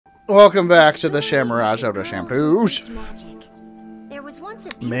Welcome back to the Shamirage of the Champloos.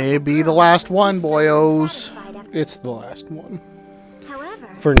 Maybe the last one, boyos. It's the last one.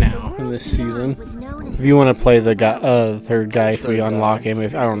 For now, in this season. If you want to play the guy, third guy, if we unlock him, I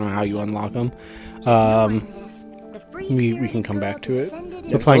don't know how you unlock him, we can come back to it.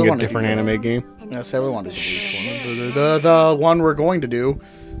 We're playing a different anime game. Yeah, say we wanted to do the one we're going to do.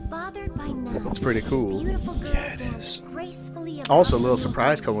 It's pretty cool. Yeah, it is. Also, a little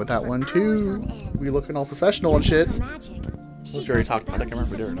surprise coming with that one too. We looking all professional and shit. Was we already talked about it? I can't remember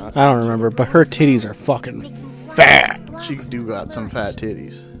if we did or not. I don't remember, but her titties are fucking fat. She do got some fat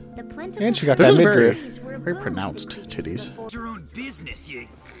titties. And she got that midriff. Very pronounced titties.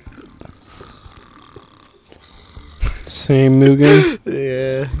 Same Mugen.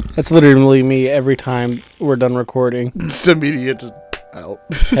 Yeah. That's literally me every time we're done recording. Just immediate, just out.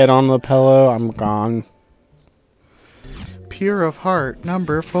 Head on the pillow, I'm gone. Pure of heart,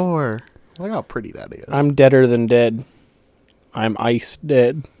 number 4. Look how pretty that is. I'm deader than dead. I'm ice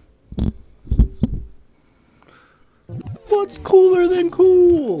dead. What's cooler than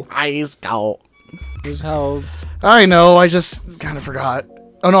cool? Ice cold. Is how. I know, I just kind of forgot.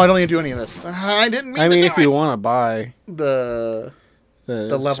 Oh no, I don't need to do any of this. I didn't mean I mean, to if you want to buy the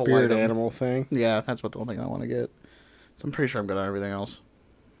level spirit item. animal thing. Yeah, that's what the only thing I want to get. So I'm pretty sure I'm good on everything else.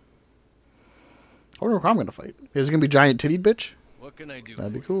 I wonder who I'm going to fight. Is it going to be giant tittied bitch? What can I do?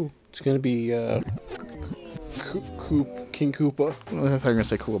 That'd be cool. It's gonna be King Koopa. I thought you were going to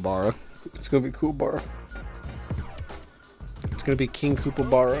say Kuwabara. It's gonna be Kuwabara. It's gonna be King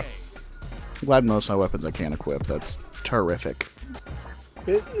Koopa-bara. I'm glad most of my weapons I can't equip. That's terrific.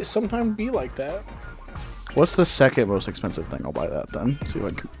 It sometimes be like that. What's the second most expensive thing? I'll buy that then. See if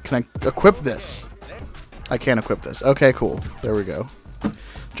I can I equip this? I can't equip this. Okay, cool. There we go.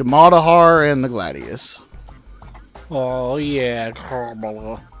 Jamadahar and the Gladius. Oh yeah.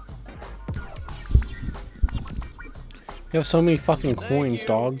 You have so many fucking coins,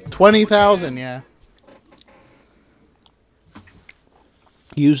 dog. 20,000, yeah.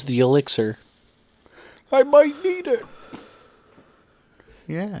 Use the elixir. I might need it.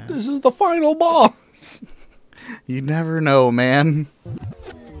 Yeah. This is the final boss. You never know, man.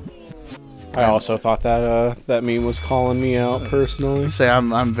 I also thought that that meme was calling me out personally. Say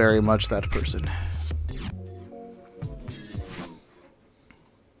I'm very much that person.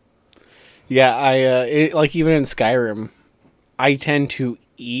 Yeah, like even in Skyrim, I tend to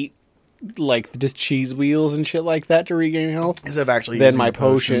eat like just cheese wheels and shit like that to regain health. Instead of actually then using my the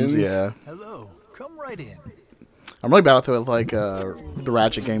potions, yeah. Hello, come right in. I'm really bad with it with like the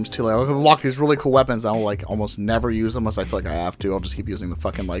Ratchet games too. Like, I'll unlock these really cool weapons. I'll like almost never use them unless I feel like I have to. I'll just keep using the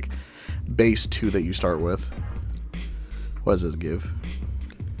fucking like base 2 that you start with. What does this give?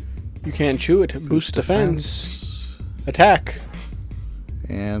 You can't chew it. Boost defense. Attack.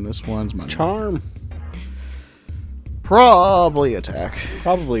 And this one's money. Charm. Probably attack.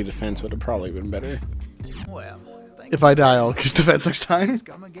 Probably defense would have probably been better. Well, if I die, I'll get defense next time.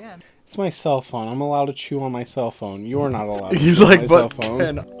 come again. It's my cell phone. I'm allowed to chew on my cell phone. You're not allowed to He's chew on like, my but cell phone.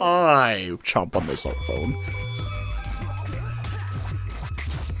 can I chomp on my cell phone?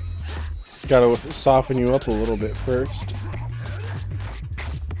 Gotta soften you up a little bit first.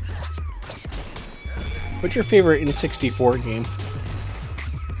 What's your favorite N64 game?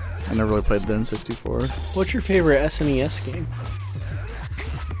 I never really played the N64. What's your favorite SNES game?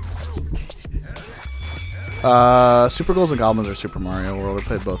 Super Ghouls and Goblins or Super Mario World. I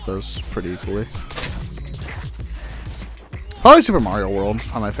played both those pretty equally. Probably Super Mario World.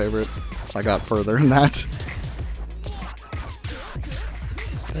 Probably my favorite. I got further than that.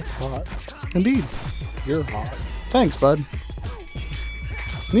 That's hot. Indeed. You're hot. Thanks, bud.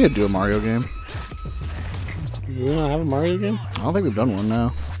 I need to do a Mario game. Do we not have a Mario game? I don't think we've done one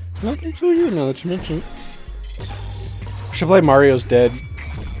now. I don't think so either, now that you mention it. We should play Mario's Dead.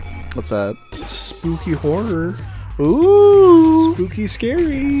 What's that? It's a spooky horror. Ooh! Spooky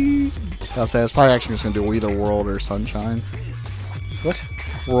scary. I'll say it's probably actually just going to do either World or Sunshine. What?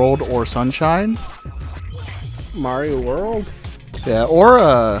 World or Sunshine? Mario World? Yeah,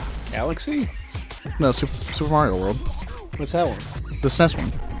 or Galaxy? no, Super Mario World. What's that one? The SNES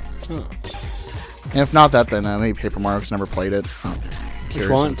one. Oh. And if not that, then maybe Paper Mario, because I never played it. Oh,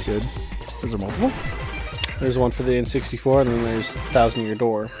 curious one? if it's good. Is there multiple? There's one for the N64, and then there's Thousand Year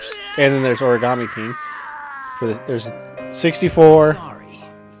Door. And then there's Origami King. There's 64,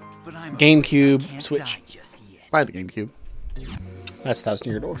 GameCube, Switch. Buy the GameCube. That's Thousand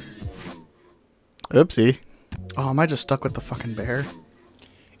Year Door. Oopsie. Oh, am I just stuck with the fucking bear?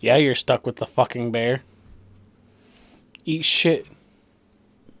 Yeah, you're stuck with the fucking bear. Eat shit.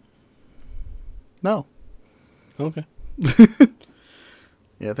 No. Okay.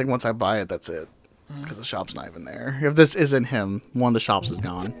 Yeah, I think once I buy it, that's it. Because the shop's not even there. If this isn't him, one of the shops is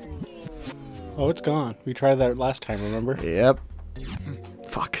gone. Oh, it's gone. We tried that last time, remember? Yep.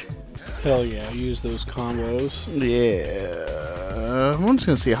 Fuck. Hell yeah, use those combos. Yeah. I'm just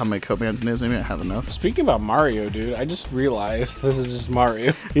gonna see how many Cobans it is. Maybe I have enough. Speaking about Mario, dude, I just realized this is just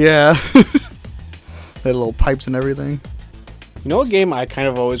Mario. Yeah. They had little pipes and everything. You know what game I kind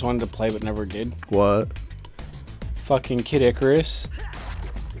of always wanted to play but never did? What? Fucking Kid Icarus.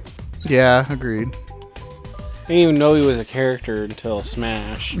 Yeah, agreed. I didn't even know he was a character until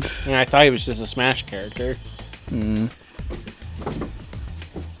Smash. And I thought he was just a Smash character.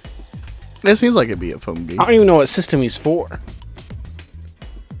 It seems like it'd be a phone game. I don't even know what system he's for.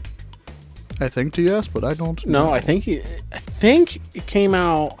 I think DS, but I don't No, know. I think it came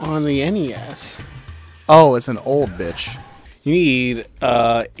out on the NES. Oh, it's an old bitch. You need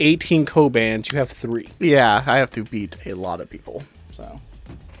 18 Cobans. You have 3. Yeah, I have to beat a lot of people, so.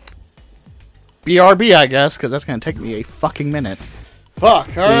 BRB, I guess, because that's going to take me a fucking minute. Fuck,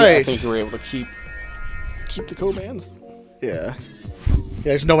 alright. I think we were able to keep the Cobans. Yeah.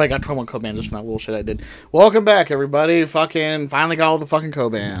 There's no way I got 21 Cobans just from that little shit I did. Welcome back, everybody. Fucking finally got all the fucking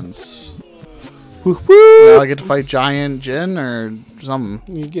Cobans. Woo-hoo! Now I get to fight Giant Jin or something.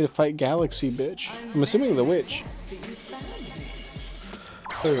 You get to fight Galaxy, bitch. I'm assuming the witch.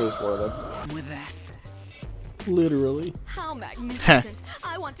 There goes one of them. With that. Literally. How magnificent.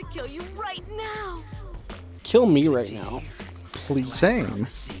 I want to kill you right now. Kill me right now. Please. Same.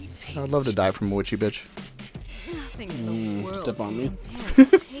 I'd love to die from a witchy bitch. Nothing in the world Step on me. compares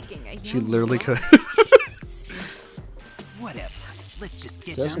to taking a She young literally girl. could. Whatever. Let's just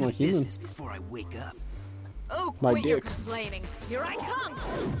get Doesn't down to look human. business before I wake up. Oh, My quit your dick. complaining. Here I come.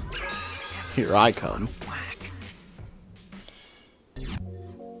 Here I come. Whack.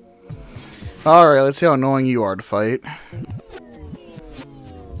 Alright, let's see how annoying you are to fight.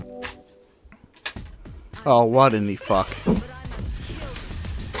 Oh, what in the fuck? I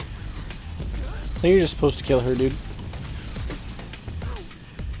think you're just supposed to kill her, dude.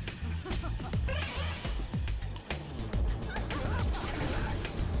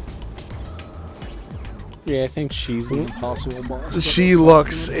 Yeah, I think she's the impossible boss. She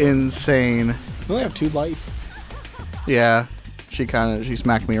looks insane. I only have 2 life. Yeah, she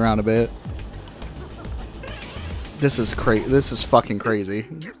smacked me around a bit. This is crazy. This is fucking crazy.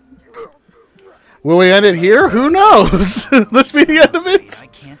 Will we end it here? Who knows? Let's be the end of it. I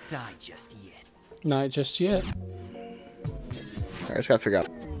can't die just yet. Not just yet. I just gotta figure out.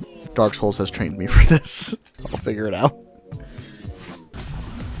 Dark Souls has trained me for this. I'll figure it out.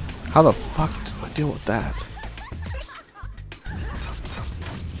 How the fuck do I deal with that?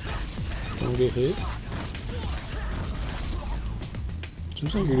 Don't get hit.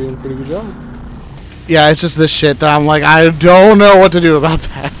 Seems like you're doing a pretty good job. Yeah, it's just this shit that I'm like, I don't know what to do about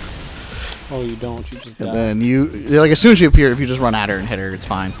that. Oh, you don't. You just die. And then you, like, as soon as she appears, if you just run at her and hit her, it's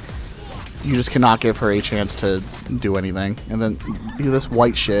fine. You just cannot give her a chance to do anything. And then this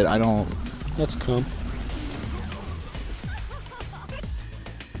white shit, I don't. Let's come.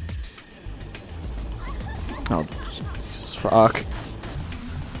 Oh, Jesus fuck.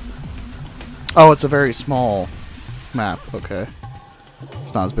 Oh, it's a very small map. Okay.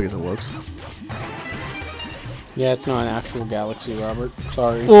 It's not as big as it looks. Yeah, it's not an actual galaxy, Robert.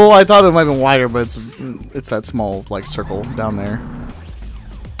 Sorry. Well, I thought it might have been wider, but it's that small, like, circle down there.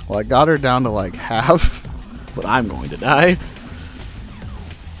 Well, I got her down to, like, half, but I'm going to die.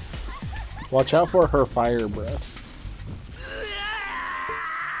 Watch out for her fire breath.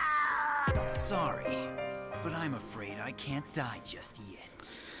 Sorry, but I'm afraid I can't die just yet.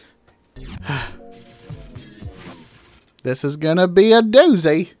 This is gonna be a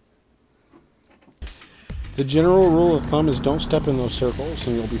doozy. The general rule of thumb is don't step in those circles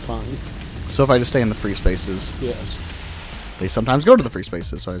and you'll be fine. So if I just stay in the free spaces, Yes. they sometimes go to the free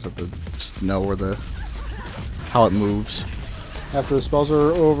spaces, so I just have to just know where how it moves. After the spells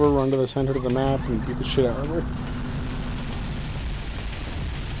are over, run to the center of the map and beat the shit out of her.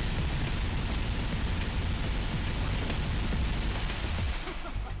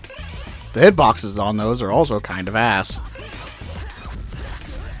 The hitboxes on those are also kind of ass.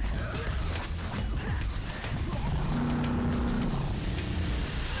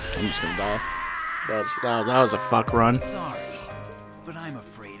 I'm just gonna die. That was a fuck run. Sorry, but I'm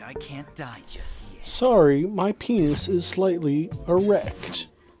afraid I can't die just yet. Sorry, my penis is slightly erect.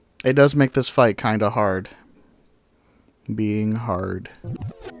 It does make this fight kind of hard. Being hard.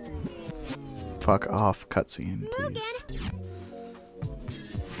 Fuck off, cutscene, please.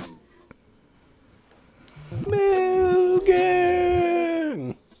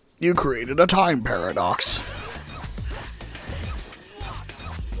 Mugen! You created a time paradox.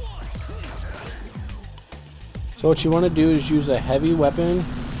 So what you want to do is use a heavy weapon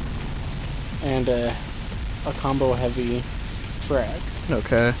and a combo heavy track.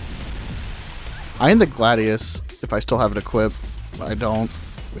 Okay. I am the Gladius if I still have it equipped. I don't.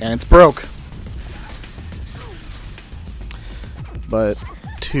 And it's broke. But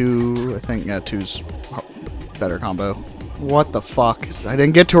 2, I think, yeah, 2's better combo. What the fuck? I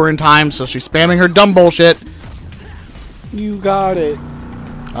didn't get to her in time, so she's spamming her dumb bullshit. You got it.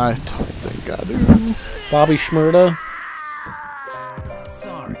 I don't think I do. Bobby Shmurda.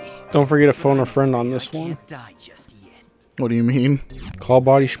 Sorry. Don't forget to phone a friend on this one. Can't die just yet. What do you mean? Call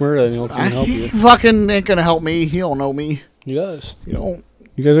Bobby Shmurda and he'll come help He you. fucking ain't gonna help me. He don't know me. He does. You don't.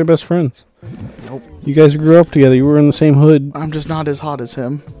 You guys are best friends. Nope. You guys grew up together. You were in the same hood. I'm just not as hot as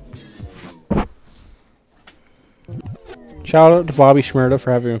him. Shout out to Bobby Shmurda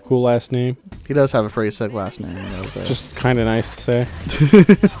for having a cool last name. He does have a pretty sick last name. Just kind of nice to say.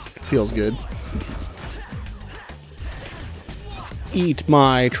 Feels good. Eat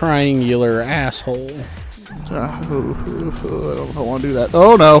my triangular asshole. I don't know if I want to do that.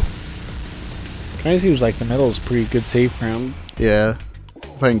 Oh no. Kind of seems like the middle is pretty good safe ground. Yeah.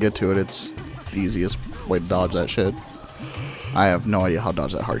 If I can get to it, it's the easiest way to dodge that shit. I have no idea how to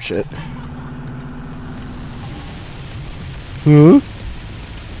dodge that hard shit. Huh?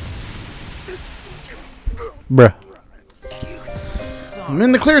 Bruh. I'm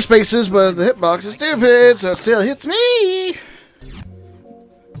in the clear spaces, but the hitbox is stupid, so it still hits me.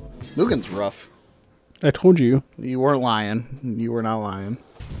 Mugen's rough. I told you. You weren't lying. You were not lying.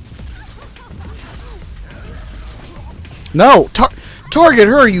 No! Target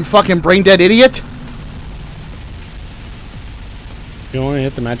her, you fucking brain dead idiot! You don't want to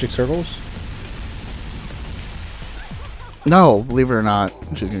hit the magic circles? No, believe it or not.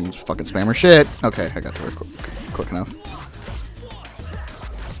 She's gonna just fucking spam her shit. Okay, I got to her quick enough.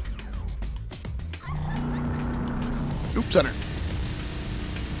 Oops, center.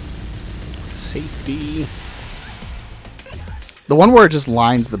 Safety. The one where it just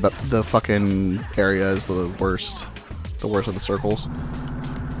lines the fucking area is the worst. The worst of the circles.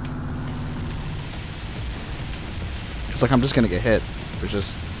 It's like I'm just gonna get hit. It's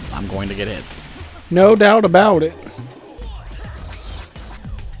just I'm going to get hit. No doubt about it.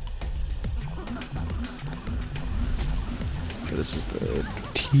 Okay, this is the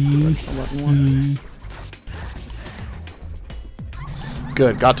T.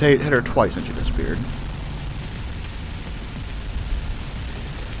 Good. Got to hit her twice and she disappeared.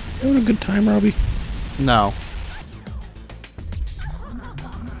 You having a good time, Robbie? No.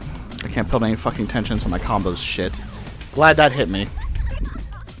 I can't build any fucking tension, so my combo's shit. Glad that hit me.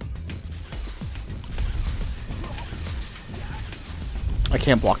 I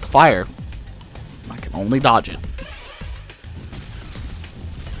can't block the fire. I can only dodge it.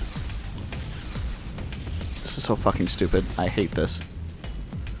 This is so fucking stupid. I hate this.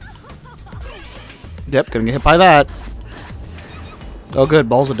 Yep, gonna get hit by that. Oh good,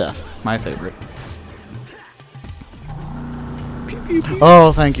 balls of death. My favorite.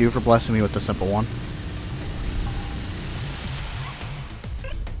 Oh, thank you for blessing me with the simple one.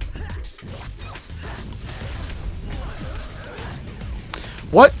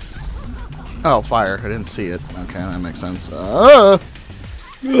 What? Oh, fire. I didn't see it. Okay, that makes sense. I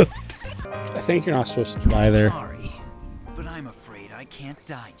think you're not supposed to die there. Sorry, but I'm afraid I can't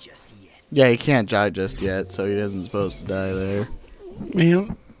die just yet. Yeah, he can't die just yet, so he isn't supposed to die there.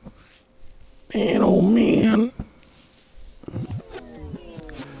 Man. Man, oh man.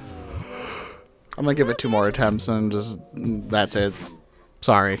 I'm gonna give it 2 more attempts and just... That's it.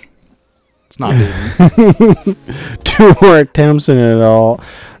 Sorry. It's not beaten. 2 more attempts in it all.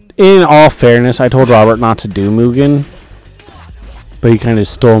 In all fairness, I told Robert not to do Mugen. But he kind of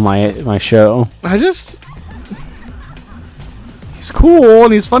stole my show. I just... He's cool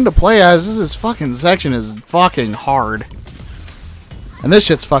and he's fun to play as. This fucking section is fucking hard. And this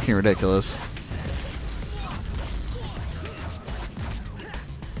shit's fucking ridiculous.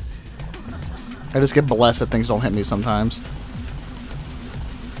 I just get blessed that things don't hit me sometimes.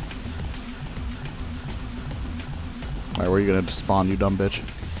 Alright, where are you gonna spawn, you dumb bitch?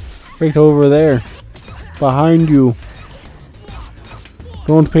 Right over there. Behind you.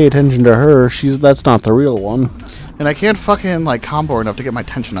 Don't pay attention to her. That's not the real one. And I can't fucking, like, combo her enough to get my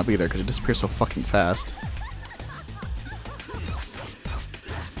tension up either, because it disappears so fucking fast.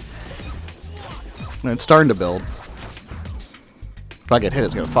 And it's starting to build. If I get hit,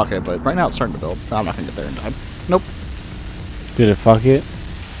 it's gonna fuck it, but right now it's starting to build. I'm not gonna get there in time. Nope. Did it fuck it?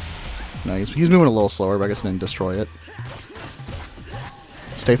 No, he's moving a little slower, but I guess I didn't destroy it.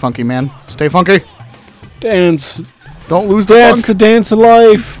 Stay funky, man. Stay funky! Dance. Don't lose the Dance funk! the dance of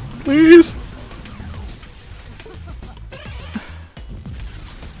life. Please!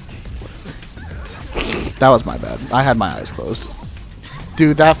 That was my bad. I had my eyes closed.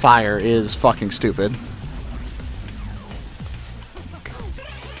 Dude, that fire is fucking stupid.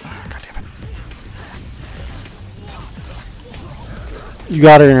 God damn it. You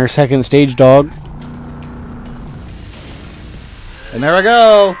got her in her second stage, dog. And there I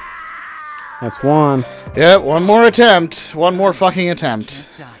go. That's one. Yep, one more attempt. One more fucking attempt.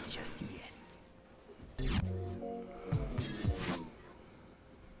 Die just yet.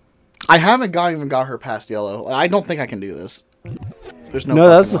 I haven't even got her past yellow. I don't think I can do this. There's no. No,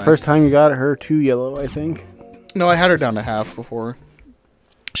 that's fucking the way. first time you got her to yellow, I think. No, I had her down to half before.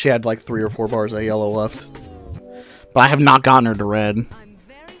 She had like 3 or 4 bars of yellow left. But I have not gotten her to red. I'm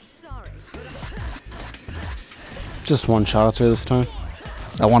very sorry. Just one shot at her this time.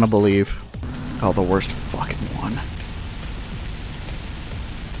 I want to believe. Oh, the worst fucking one.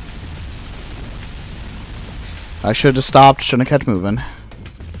 I should have stopped. Shouldn't have kept moving.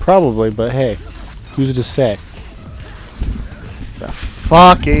 Probably, but hey, who's to say? The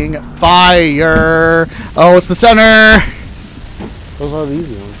fucking fire. Oh, it's the center. Those are the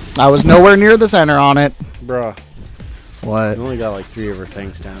easy ones. I was nowhere near the center on it. Bruh. What? You only got like 3 of her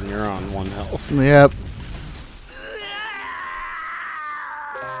tanks down. You're on 1 health. Yep.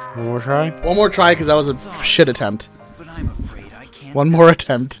 One more try? One more try because that was a shit attempt. But I'm afraid I can't. One more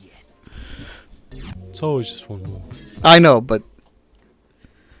attempt. It's always just one more. I know, but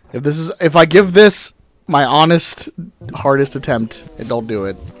if I give this my honest, hardest attempt and don't do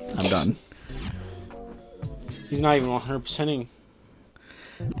it, I'm done. He's not even 100%ing.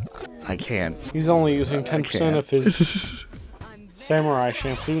 I can't. He's only using I 10% can't. of his samurai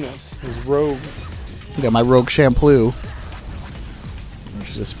Champloo-ness, his rogue. Yeah, my rogue Champloo.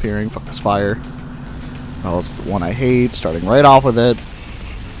 She's disappearing. Fuck this fire. Oh, it's the one I hate. Starting right off with it.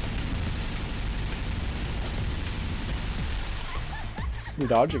 I'm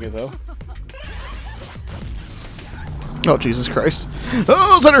dodging it though. Oh, Jesus Christ.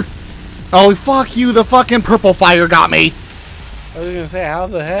 Oh, center! Oh, fuck you. The fucking purple fire got me. I was gonna say, how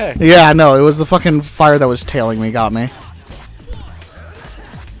the heck? Yeah, no, it was the fucking fire that was tailing me got me.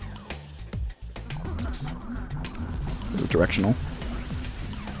 Directional.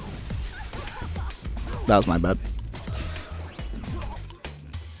 That was my bad.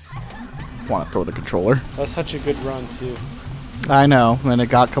 Want to throw the controller. That's such a good run too. I know, and it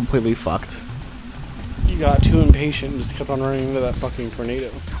got completely fucked. You got too impatient and just kept on running into that fucking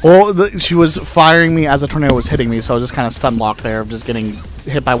tornado. Well, she was firing me as the tornado was hitting me, so I was just kind of stun locked there, just getting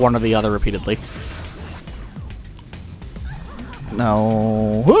hit by one or the other repeatedly.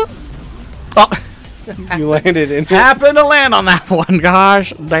 No. Oh. You landed in it. Happened to land on that one.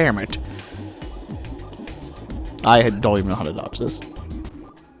 Gosh, damn it. I don't even know how to dodge this.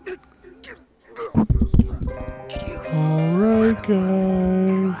 Alright,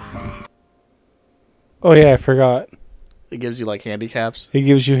 guys. Oh, yeah, I forgot. It gives you like handicaps. It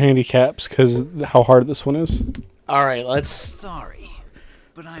gives you handicaps because how hard this one is. All right, let's. Sorry,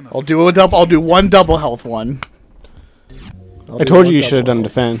 but I'm. I'll do a double. I'll do one double health one. I told you should have done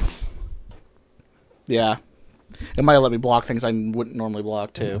defense. Yeah, it might have let me block things I wouldn't normally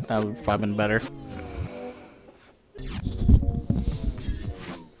block too. That would have probably been better.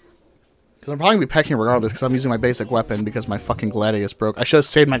 Because I'm probably gonna be pecking regardless. Because I'm using my basic weapon because my fucking gladius broke. I should have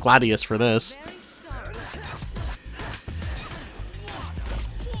saved my gladius for this.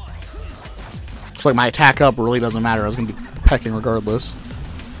 It's like my attack up really doesn't matter. I was gonna be pecking regardless.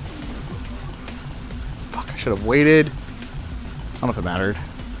 Fuck! I should have waited. I don't know if it mattered.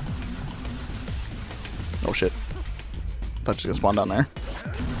 Oh shit! Thought she was gonna spawn down there.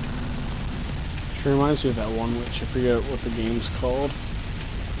 Sure reminds me of that one witch. I forget what the game's called. I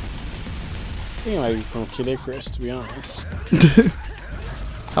think it might be from Kid Icarus, to be honest.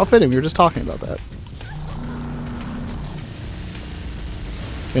 How fitting, we were just talking about that.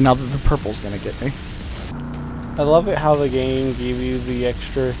 And now that the purple's gonna get me. I love it how the game gave you the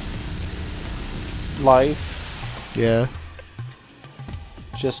extra life Yeah.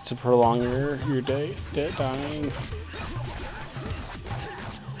 just to prolong your day dying.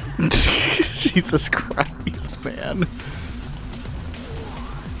 Jesus Christ, man.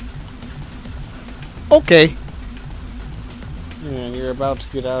 Okay. Man, you're about to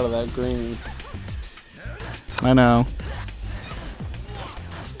get out of that green. I know.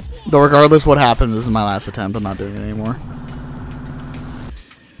 Though regardless what happens, this is my last attempt. I'm not doing it anymore.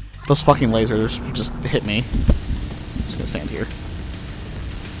 Those fucking lasers just hit me. I'm just gonna stand here.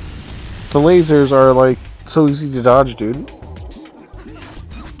 The lasers are like so easy to dodge, dude.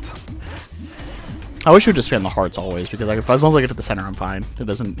 I wish you would just spam the hearts always, because like, as long as I get to the center, I'm fine. It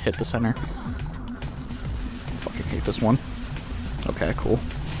doesn't hit the center. I fucking hate this one. Okay, cool.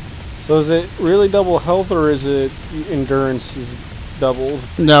 So is it really double health, or is it endurance is doubled?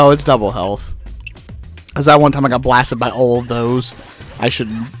 No, it's double health. Because that one time I got blasted by all of those,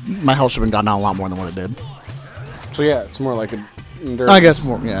 my health should have gone down a lot more than what it did. So yeah, it's more like an endurance. I guess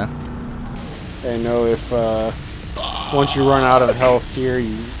more, yeah. I know if once you run out of health here,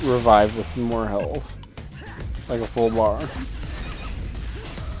 you revive with more health, like a full bar.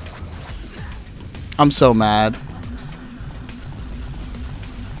 I'm so mad.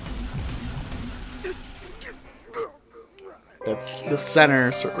 That's the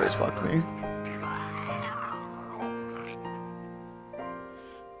center circles fucked me.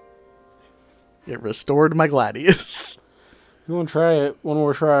 It restored my gladius. You want to try it? One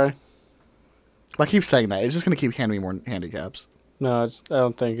more try. If I keep saying that, it's just gonna keep handing me more handicaps. No, I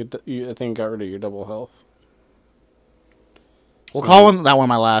don't think it. I think it got rid of your double health. We'll call that one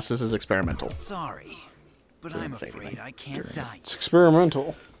my last. This is experimental. Sorry, but I'm afraid I can't die. It's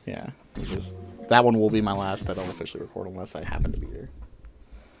experimental. Yeah, that one will be my last that I'll officially record unless I happen to be here.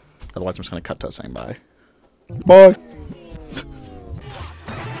 Otherwise, I'm just gonna cut to us saying bye. Bye.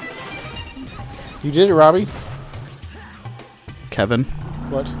 You did it, Robbie. Kevin.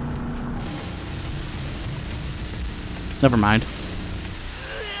 What? Never mind.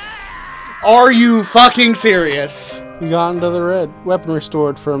 Are you fucking serious? You got into the red. Weapon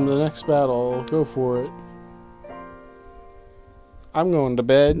restored from the next battle. Go for it. I'm going to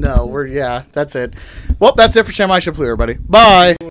bed. No, yeah, that's it. Well, that's it for Champloo, everybody. Bye.